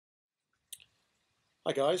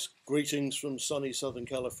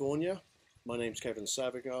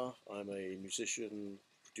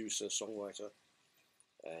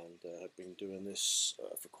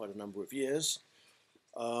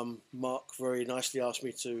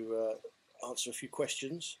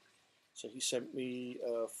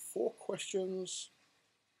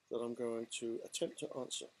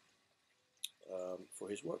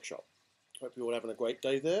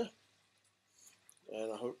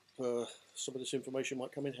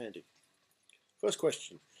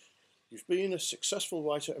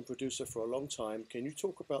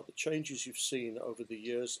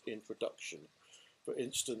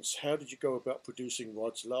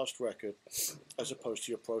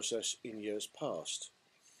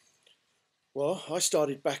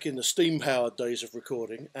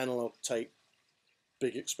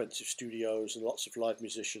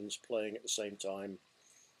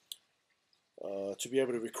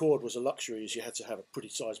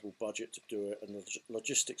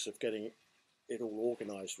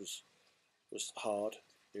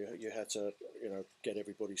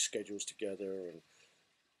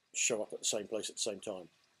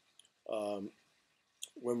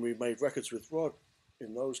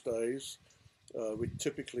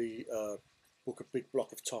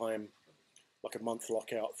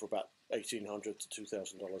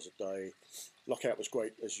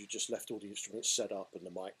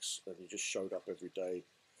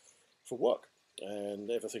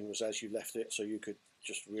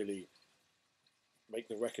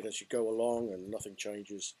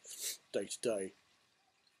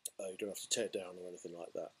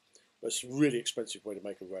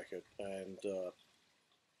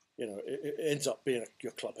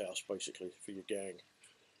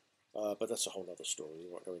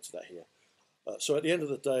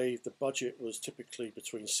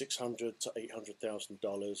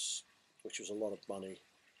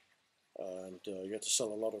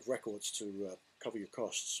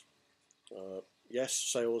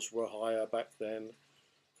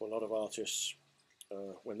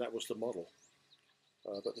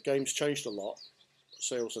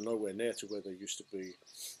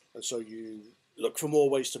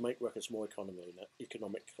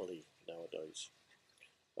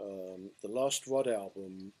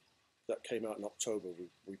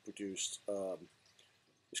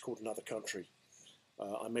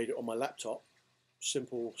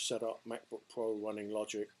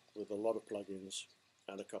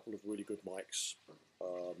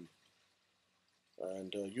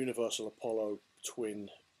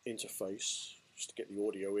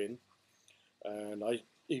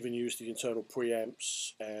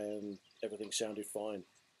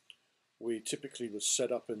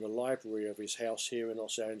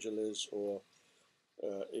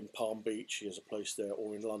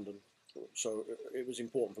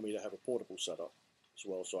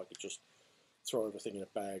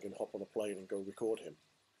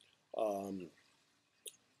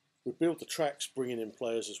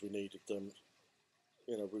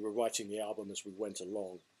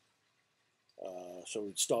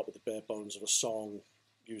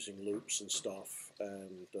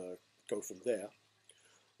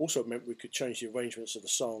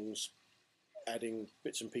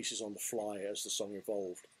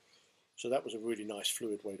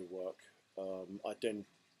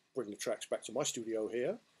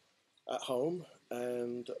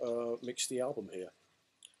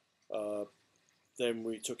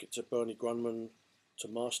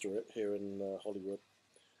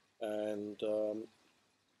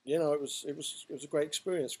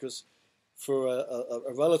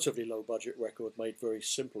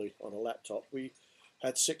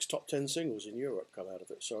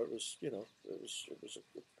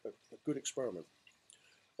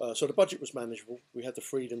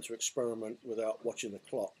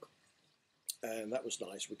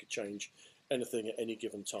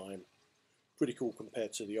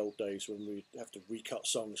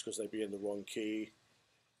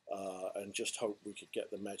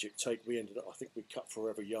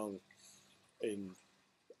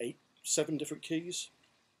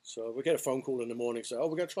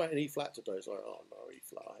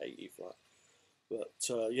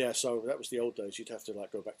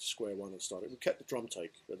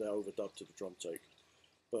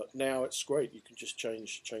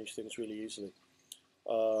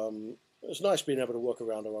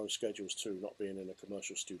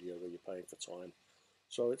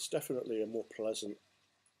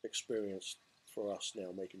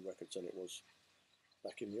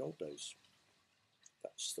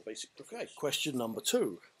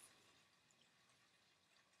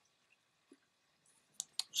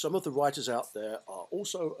Some of the writers out there are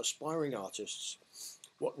also aspiring artists.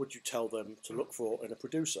 What would you tell them to look for in a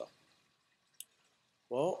producer?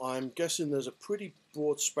 Well, I'm guessing there's a pretty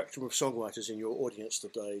broad spectrum of songwriters in your audience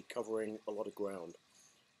today, covering a lot of ground,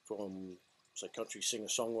 from, say, country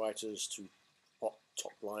singer-songwriters to pop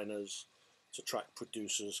top-liners to track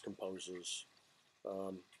producers, composers.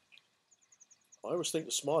 I always think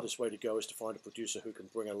the smartest way to go is to find a producer who can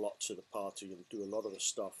bring a lot to the party and do a lot of the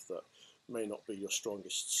stuff that may not be your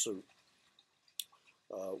strongest suit.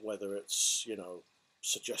 Whether it's,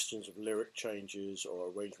 suggestions of lyric changes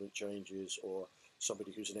or arrangement changes, or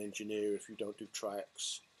somebody who's an engineer if you don't do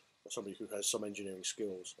tracks, or somebody who has some engineering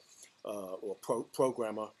skills, or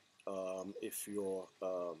programmer if you're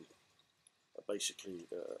basically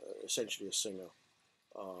essentially a singer.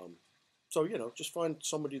 So, just find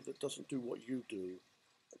somebody that doesn't do what you do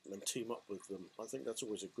and team up with them. I think that's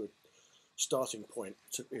always a good starting point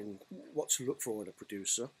in what to look for in a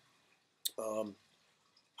producer.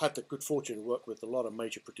 Had the good fortune to work with a lot of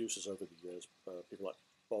major producers over the years, people like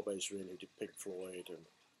Bob Ezrin, who did Pink Floyd, and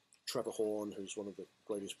Trevor Horn, who's one of the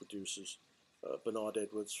greatest producers, Bernard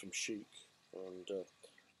Edwards from Chic, and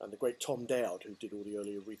the great Tom Dowd, who did all the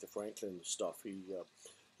early Aretha Franklin stuff.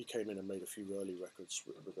 He came in and made a few early records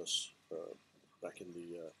with us back in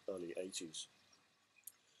the early 80s.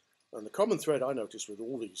 And the common thread I noticed with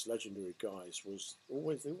all these legendary guys was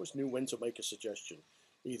they always knew when to make a suggestion,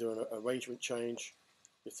 either an arrangement change,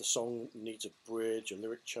 if the song needs a bridge, a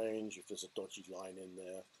lyric change, if there's a dodgy line in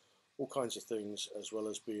there, all kinds of things, as well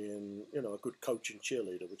as being, a good coach and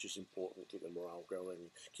cheerleader, which is important, keep the morale going,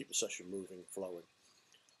 keep the session moving, flowing.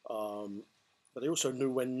 But they also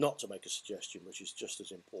knew when not to make a suggestion, which is just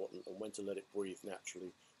as important, and when to let it breathe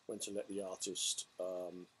naturally, when to let the artist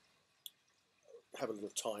have a little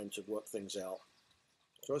time to work things out.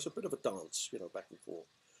 So it's a bit of a dance, back and forth.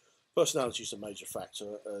 Personality is a major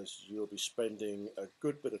factor, as you'll be spending a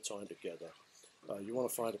good bit of time together. You want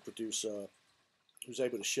to find a producer who's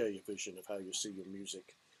able to share your vision of how you see your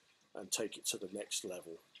music and take it to the next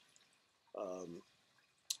level.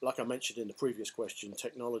 Like I mentioned in the previous question,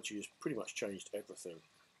 technology has pretty much changed everything.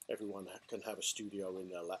 Everyone can have a studio in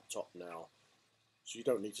their laptop now, so you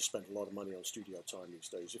don't need to spend a lot of money on studio time these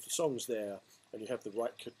days. If the song's there and you have the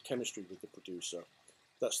right chemistry with the producer,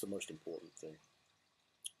 that's the most important thing.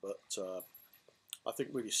 But I think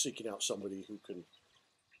really seeking out somebody who can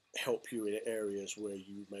help you in areas where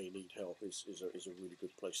you may need help is a really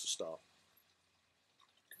good place to start.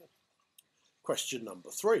 Okay. Question number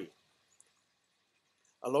 3.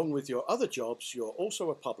 Along with your other jobs, you're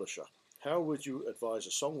also a publisher. How would you advise a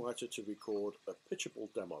songwriter to record a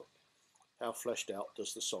pitchable demo? How fleshed out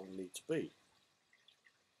does the song need to be?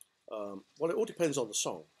 Well, it all depends on the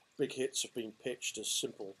song. Big hits have been pitched as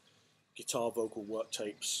simple guitar vocal work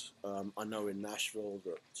tapes. I know in Nashville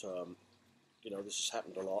that this has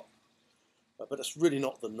happened a lot, but it's really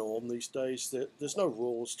not the norm these days. There's no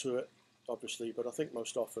rules to it, obviously, but I think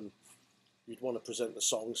most often you'd want to present the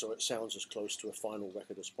song so it sounds as close to a final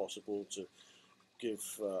record as possible, to give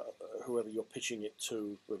whoever you're pitching it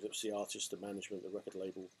to, whether it's the artist, the management, the record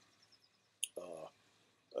label,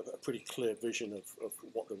 a pretty clear vision of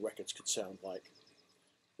what the records could sound like.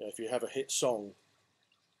 If you have a hit song,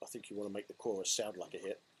 I think you want to make the chorus sound like a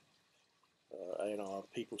hit.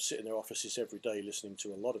 People sit in their offices every day listening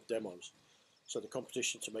to a lot of demos, so the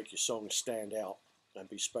competition to make your song stand out and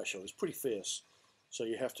be special is pretty fierce. So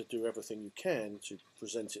you have to do everything you can to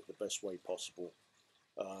present it the best way possible.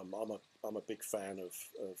 I'm a big fan of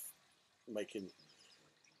making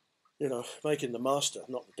the master,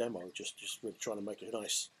 not the demo. Just really trying to make a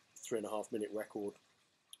nice 3.5-minute record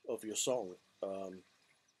of your song.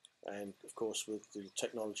 And of course, with the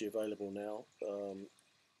technology available now,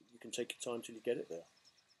 you can take your time till you get it there.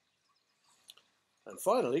 And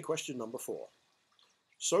finally, question number 4.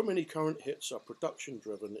 So many current hits are production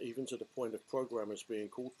driven, even to the point of programmers being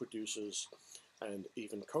called producers and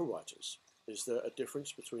even co-writers. Is there a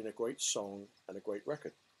difference between a great song and a great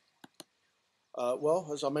record? Well,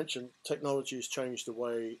 as I mentioned, technology has changed the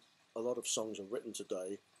way a lot of songs are written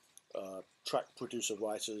today. Track producer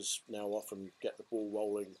writers now often get the ball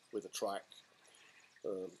rolling with a track,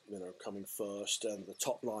 coming first, and the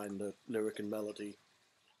top line, the lyric and melody,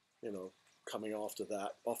 coming after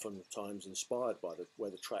that, oftentimes inspired by where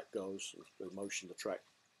the track goes, the emotion the track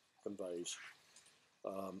conveys.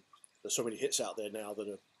 There's so many hits out there now that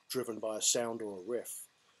are driven by a sound or a riff,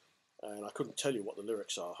 and I couldn't tell you what the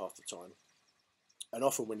lyrics are half the time. And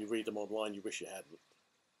often when you read them online, you wish you hadn't.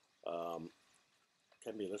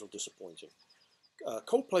 Can be a little disappointing.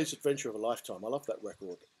 Coldplay's Adventure of a Lifetime, I love that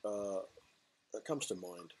record. That comes to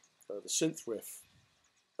mind. The synth riff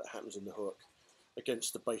that happens in the hook.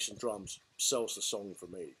 against the bass and drums sells the song for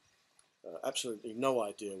me. Absolutely no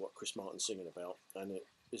idea what Chris Martin's singing about, and it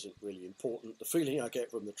isn't really important. The feeling I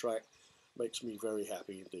get from the track makes me very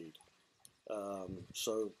happy indeed.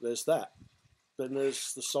 So there's that. Then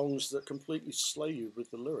there's the songs that completely slay you with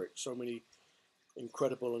the lyrics. So many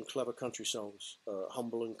incredible and clever country songs.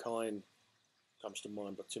 Humble and Kind comes to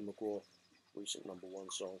mind by Tim McGraw, recent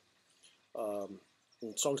 #1 song.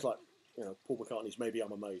 And songs like, Paul McCartney's Maybe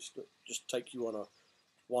I'm Amazed, that just take you on a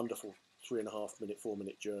wonderful 3.5 minute, 4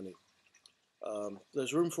 minute journey.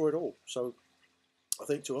 There's room for it all. So I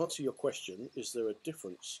think to answer your question, is there a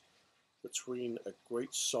difference between a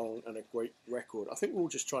great song and a great record? I think we're all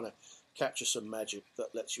just trying to capture some magic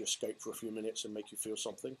that lets you escape for a few minutes and make you feel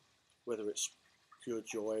something, whether it's pure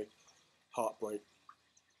joy, heartbreak,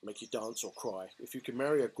 make you dance or cry. If you can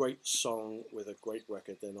marry a great song with a great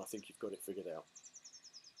record, then I think you've got it figured out.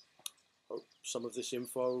 Hope some of this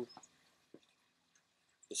info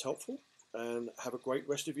is helpful, and have a great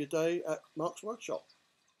rest of your day at Mark's Workshop.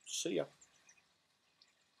 See ya.